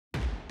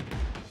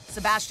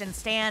Sebastian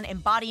Stan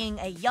embodying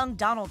a young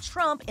Donald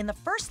Trump in the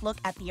first look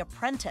at The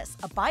Apprentice,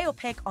 a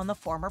biopic on the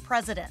former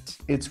president.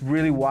 It's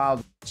really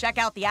wild. Check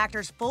out the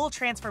actor's full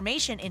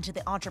transformation into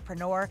the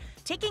entrepreneur,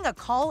 taking a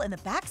call in the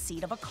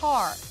backseat of a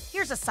car.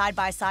 Here's a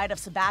side-by-side of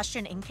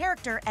Sebastian in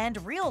character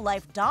and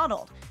real-life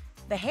Donald.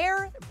 The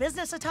hair,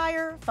 business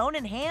attire, phone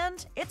in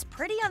hand, it's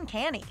pretty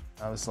uncanny.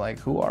 I was like,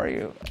 who are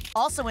you?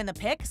 Also in the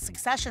pic,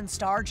 Succession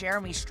star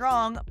Jeremy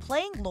Strong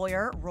playing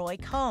lawyer Roy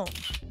Cohn.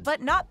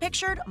 But not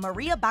pictured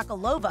Maria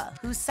Bakalova,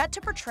 who's set to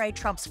portray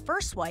Trump's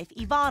first wife,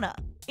 Ivana.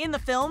 In the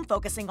film,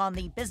 focusing on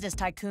the business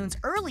tycoon's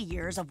early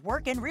years of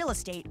work in real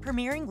estate,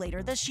 premiering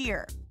later this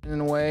year. In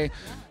a way,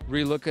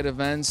 relook at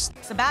events.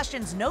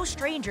 Sebastian's no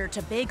stranger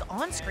to big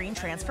on-screen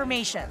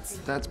transformations.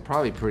 That's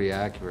probably pretty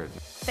accurate.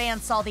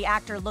 Fans saw the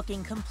actor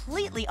looking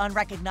completely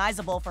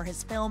unrecognizable for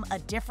his film A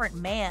Different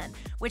Man,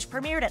 which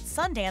premiered at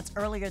Sundance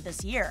earlier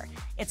this year.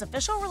 Its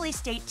official release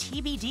date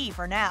TBD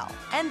for now.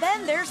 And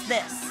then there's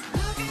this.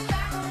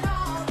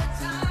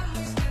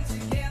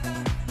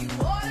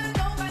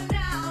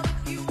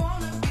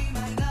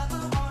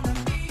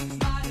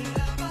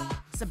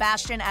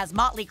 Sebastian as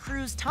Motley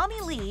Crue's Tommy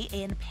Lee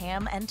in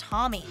Pam and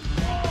Tommy.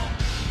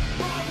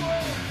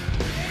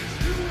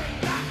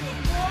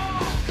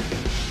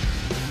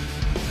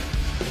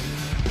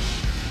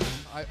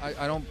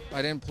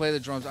 I didn't play the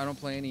drums. I don't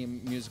play any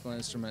musical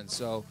instruments,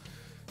 so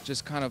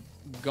just kind of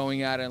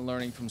going at it and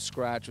learning from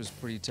scratch was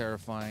pretty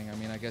terrifying. I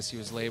mean, I guess he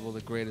was labeled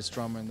the greatest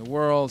drummer in the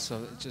world,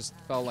 so it just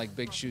felt like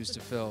big shoes to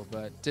fill,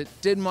 but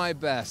did my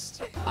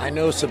best. I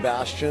know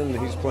Sebastian,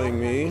 he's playing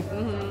me,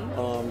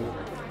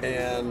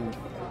 and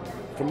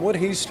from what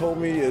he's told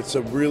me, it's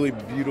a really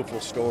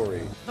beautiful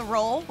story. The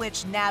role,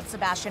 which nabbed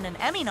Sebastian an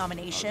Emmy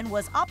nomination,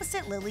 was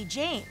opposite Lily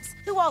James,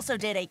 who also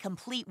did a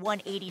complete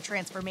 180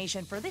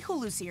 transformation for the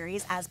Hulu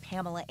series as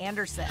Pamela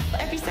Anderson.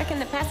 Every second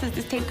that passes,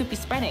 this tape could be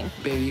spreading.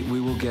 Baby,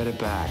 we will get it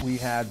back. We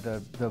had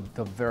the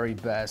very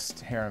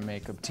best hair and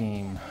makeup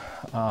team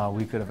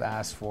we could have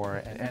asked for.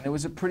 And it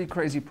was a pretty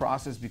crazy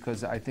process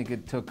because I think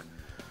it took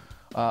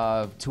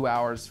 2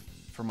 hours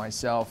for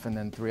myself and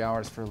then 3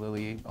 hours for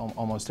Lily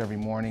almost every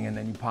morning, and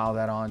then you pile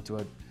that on to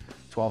a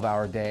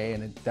 12-hour day,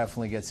 and it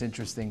definitely gets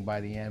interesting by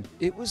the end.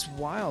 It was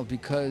wild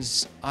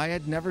because I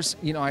had never,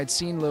 I'd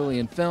seen Lily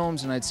in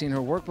films and I'd seen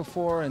her work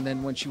before, and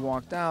then when she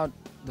walked out,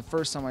 the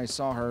first time I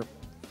saw her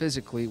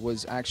physically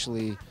was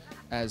actually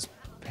as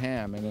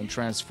Pam and then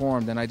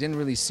transformed, and I didn't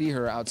really see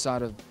her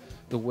outside of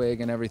the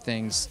wig and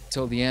everything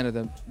till the end of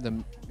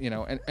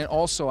and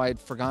also I had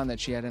forgotten that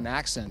she had an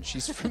accent.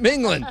 She's from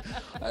England.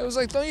 I was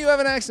like, don't you have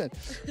an accent?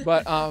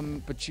 But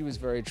she was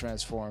very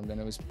transformed,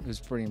 and it was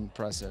pretty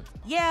impressive.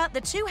 Yeah,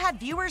 the two had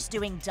viewers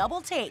doing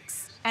double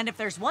takes. And if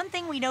there's one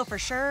thing we know for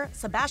sure,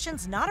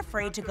 Sebastian's not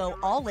afraid to go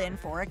all in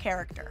for a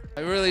character.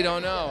 I really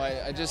don't know.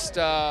 I just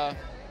I'm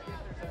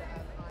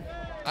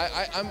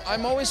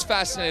always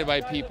fascinated by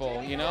people,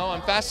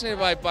 I'm fascinated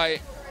by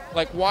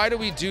like, why do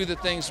we do the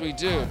things we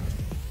do?